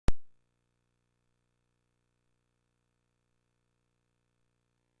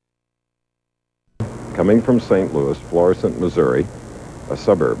coming from St. Louis, Florissant, Missouri, a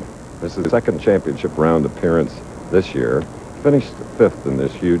suburb. This is his second championship round appearance this year. Finished 5th in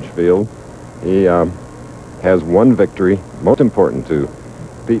this huge field. He has one victory, most important to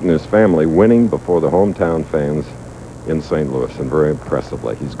Pete and his family, winning before the hometown fans in St. Louis, and very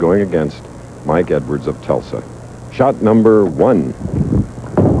impressively. He's going against Mike Edwards of Tulsa. Shot number 1.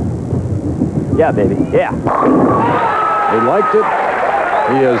 Yeah, baby, yeah. He liked it.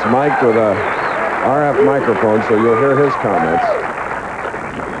 He is mic'd with a RF microphone, so you'll hear his comments.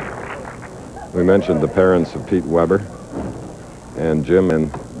 We mentioned the parents of Pete Weber, and Jim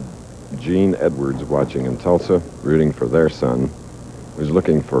and Gene Edwards watching in Tulsa, rooting for their son, who's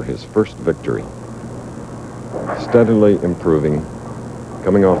looking for his first victory. Steadily improving,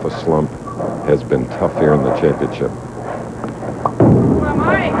 coming off a slump, has been tough here in the championship.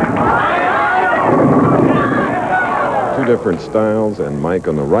 Two different styles, and Mike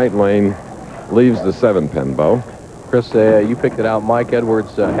on the right lane leaves the 7-pin, Bo. Chris, you picked it out. Mike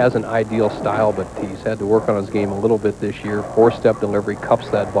Edwards has an ideal style, but he's had to work on his game a little bit this year. 4-step delivery, cups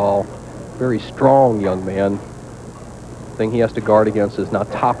that ball. Very strong young man. The thing he has to guard against is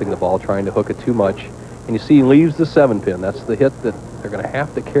not topping the ball, trying to hook it too much. And you see he leaves the 7-pin. That's the hit that they're going to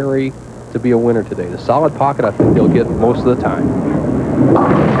have to carry to be a winner today. The solid pocket, I think they'll get most of the time.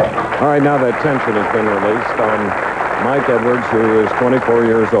 All right, now that tension has been released on Mike Edwards, who is 24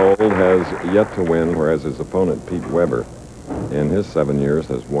 years old, has yet to win, whereas his opponent, Pete Weber, in his 7 years,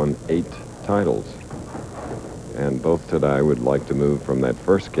 has won 8 titles. And both today would like to move from that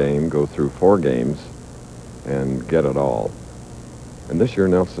first game, go through 4 games, and get it all. And this year,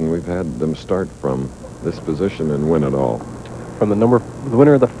 Nelson, we've had them start from this position and win it all. From the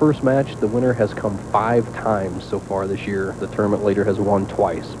winner of the first match, the winner has come 5 times so far this year. The tournament leader has won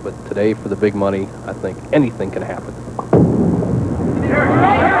twice. But today, for the big money, I think anything can happen.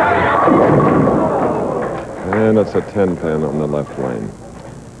 And it's a 10-pin on the left lane.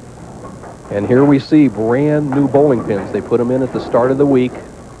 And here we see brand new bowling pins. They put them in at the start of the week.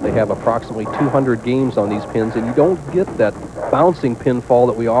 They have approximately 200 games on these pins, and you don't get that bouncing pin fall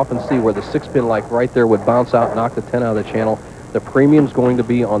that we often see where the 6-pin, like right there, would bounce out and knock the 10 out of the channel. The premium's going to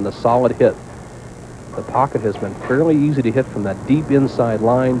be on the solid hit. The pocket has been fairly easy to hit from that deep inside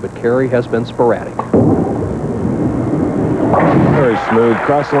line, but carry has been sporadic. Very smooth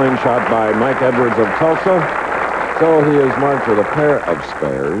cross-lane shot by Mike Edwards of Tulsa. So he is marked with a pair of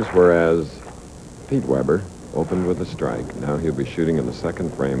spares, whereas Pete Weber opened with a strike. Now he'll be shooting in the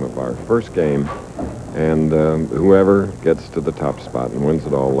second frame of our first game, and whoever gets to the top spot and wins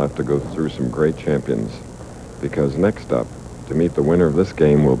it all will have to go through some great champions, because next up to meet the winner of this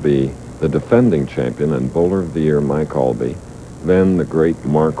game will be the defending champion and bowler of the year, Mike Albee, then the great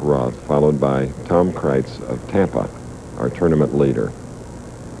Mark Roth, followed by Tom Kreitz of Tampa, our tournament leader.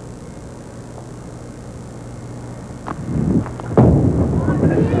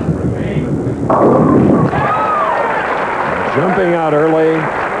 Jumping out early,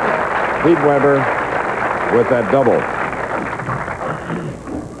 Pete Weber with that double.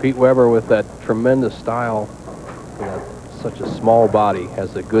 Pete Weber with that tremendous style, such a small body,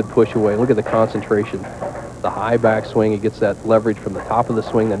 has a good push away. Look at the concentration. The high backswing, he gets that leverage from the top of the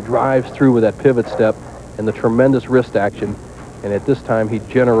swing, then drives through with that pivot step and the tremendous wrist action. And at this time, he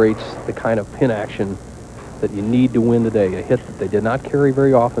generates the kind of pin action that you need to win today. A hit that they did not carry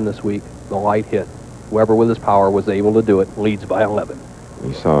very often this week, the light hit. Weber, with his power, was able to do it. Leads by 11.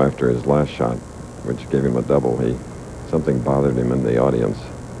 You saw after his last shot, which gave him a double, something bothered him in the audience.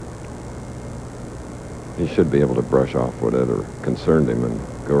 He should be able to brush off whatever concerned him and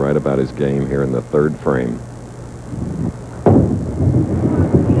go right about his game here in the third frame.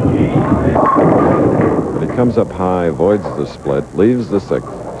 But he comes up high, avoids the split, leaves the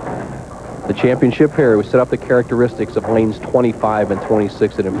 6th. The championship pair, we set up the characteristics of lanes 25 and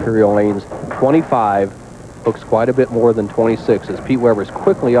 26 at Imperial Lanes. 25 hooks quite a bit more than 26, as Pete Weber's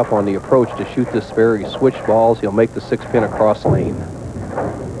quickly up on the approach to shoot this spare. He switched balls. He'll make the 6-pin across lane.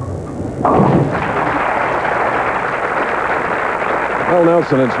 Well,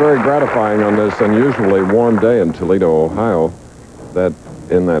 Nelson, it's very gratifying on this unusually warm day in Toledo, Ohio, that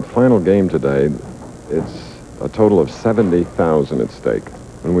in that final game today, it's a total of 70,000 at stake.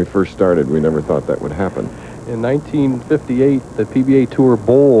 When we first started, we never thought that would happen. In 1958, the PBA Tour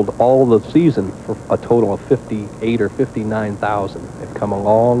bowled all the season for a total of 58 or 59,000. They've come a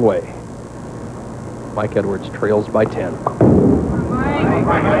long way. Mike Edwards trails by 10.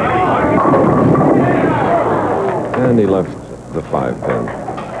 And he left the 5-pin.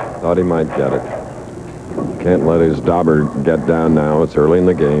 Thought he might get it. Can't let his dauber get down now. It's early in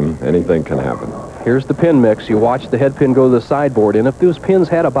the game. Anything can happen. Here's the pin mix. You watch the head pin go to the sideboard, and if those pins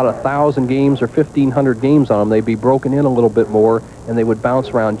had about 1,000 games or 1,500 games on them, they'd be broken in a little bit more, and they would bounce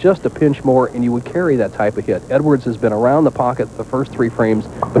around just a pinch more, and you would carry that type of hit. Edwards has been around the pocket the first 3 frames,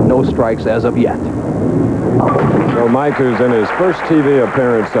 but no strikes as of yet. So Mike, who's in his first TV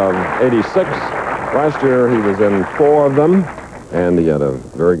appearance of '86. Last year he was in 4 of them, and he had a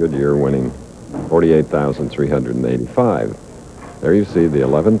very good year, winning 48,385. There you see the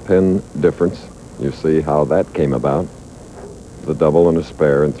 11-pin difference. You see how that came about. The double and a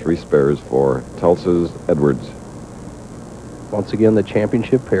spare, and 3 spares for Tulsa's Edwards. Once again, the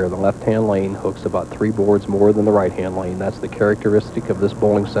championship pair, the left-hand lane, hooks about 3 boards more than the right-hand lane. That's the characteristic of this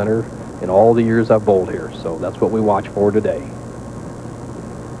bowling center in all the years I've bowled here. So that's what we watch for today.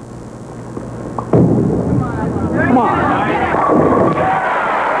 Come on.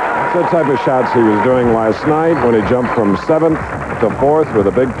 That's the type of shots he was doing last night when he jumped from 7th to 4th with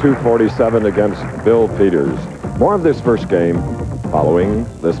a big 247 against Bill Peters. More of this first game following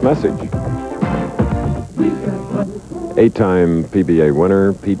this message. 8-time PBA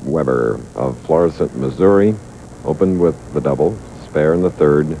winner Pete Weber of Florissant, Missouri, opened with the double, spare in the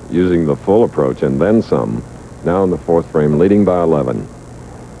 3rd, using the full approach and then some. Now in the 4th frame, leading by 11.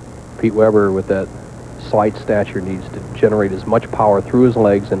 Pete Weber, with that slight stature, needs to generate as much power through his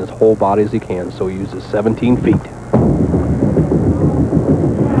legs and his whole body as he can, so he uses 17 feet.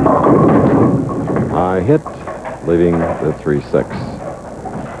 High hit, leaving the 3-6.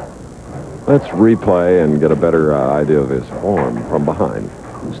 Let's replay and get a better idea of his form from behind.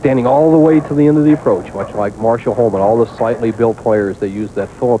 Standing all the way to the end of the approach, much like Marshall Holman, all the slightly built players, they use that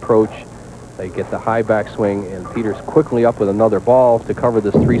full approach. They get the high backswing, and Peters quickly up with another ball to cover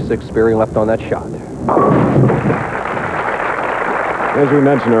this 3-6 sparing left on that shot. As we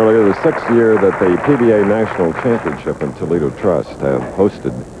mentioned earlier, the 6th year that the PBA National Championship and Toledo Trust have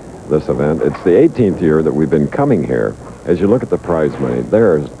hosted this event. It's the 18th year that we've been coming here. As you look at the prize money,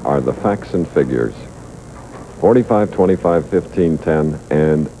 there are the facts and figures. 45, 25, 15, 10,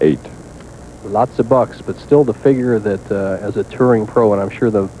 and 8. Lots of bucks, but still the figure that as a touring pro, and I'm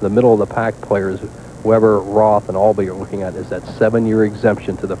sure the middle of the pack players, Weber, Roth, and Albee are looking at, is that 7-year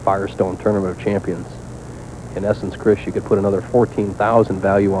exemption to the Firestone Tournament of Champions. In essence, Chris, you could put another 14,000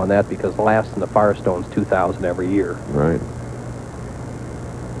 value on that, because last in the Firestone's 2,000 every year. Right.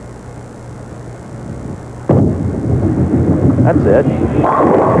 That's it.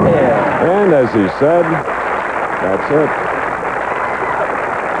 Yeah. And as he said, that's it.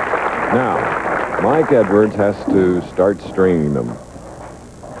 Now, Mike Edwards has to start stringing them.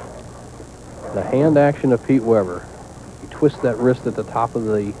 The hand action of Pete Weber. He twists that wrist at the top of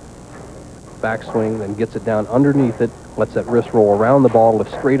the backswing, then gets it down underneath it, lets that wrist roll around the ball,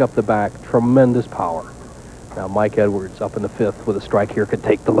 lifts straight up the back. Tremendous power. Now Mike Edwards up in the 5th with a strike here could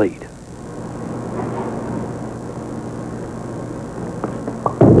take the lead.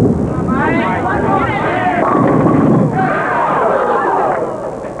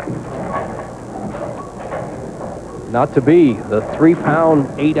 Not to be. The 3-pound,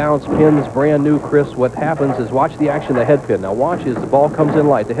 8-ounce pins, brand new, Chris. What happens is, watch the action of the head pin. Now watch as the ball comes in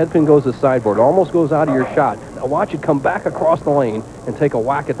light. The head pin goes to the sideboard, almost goes out of your shot. Now watch it come back across the lane and take a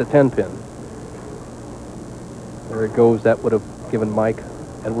whack at the 10-pin. There it goes. That would have given Mike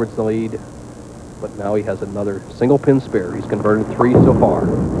Edwards the lead. But now he has another single pin spare. He's converted 3 so far.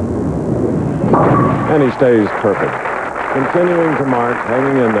 And he stays perfect. Continuing to mark,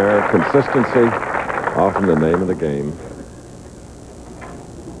 hanging in there, consistency. Often the name of the game.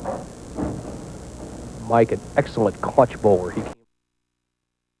 Mike, an excellent clutch bowler. He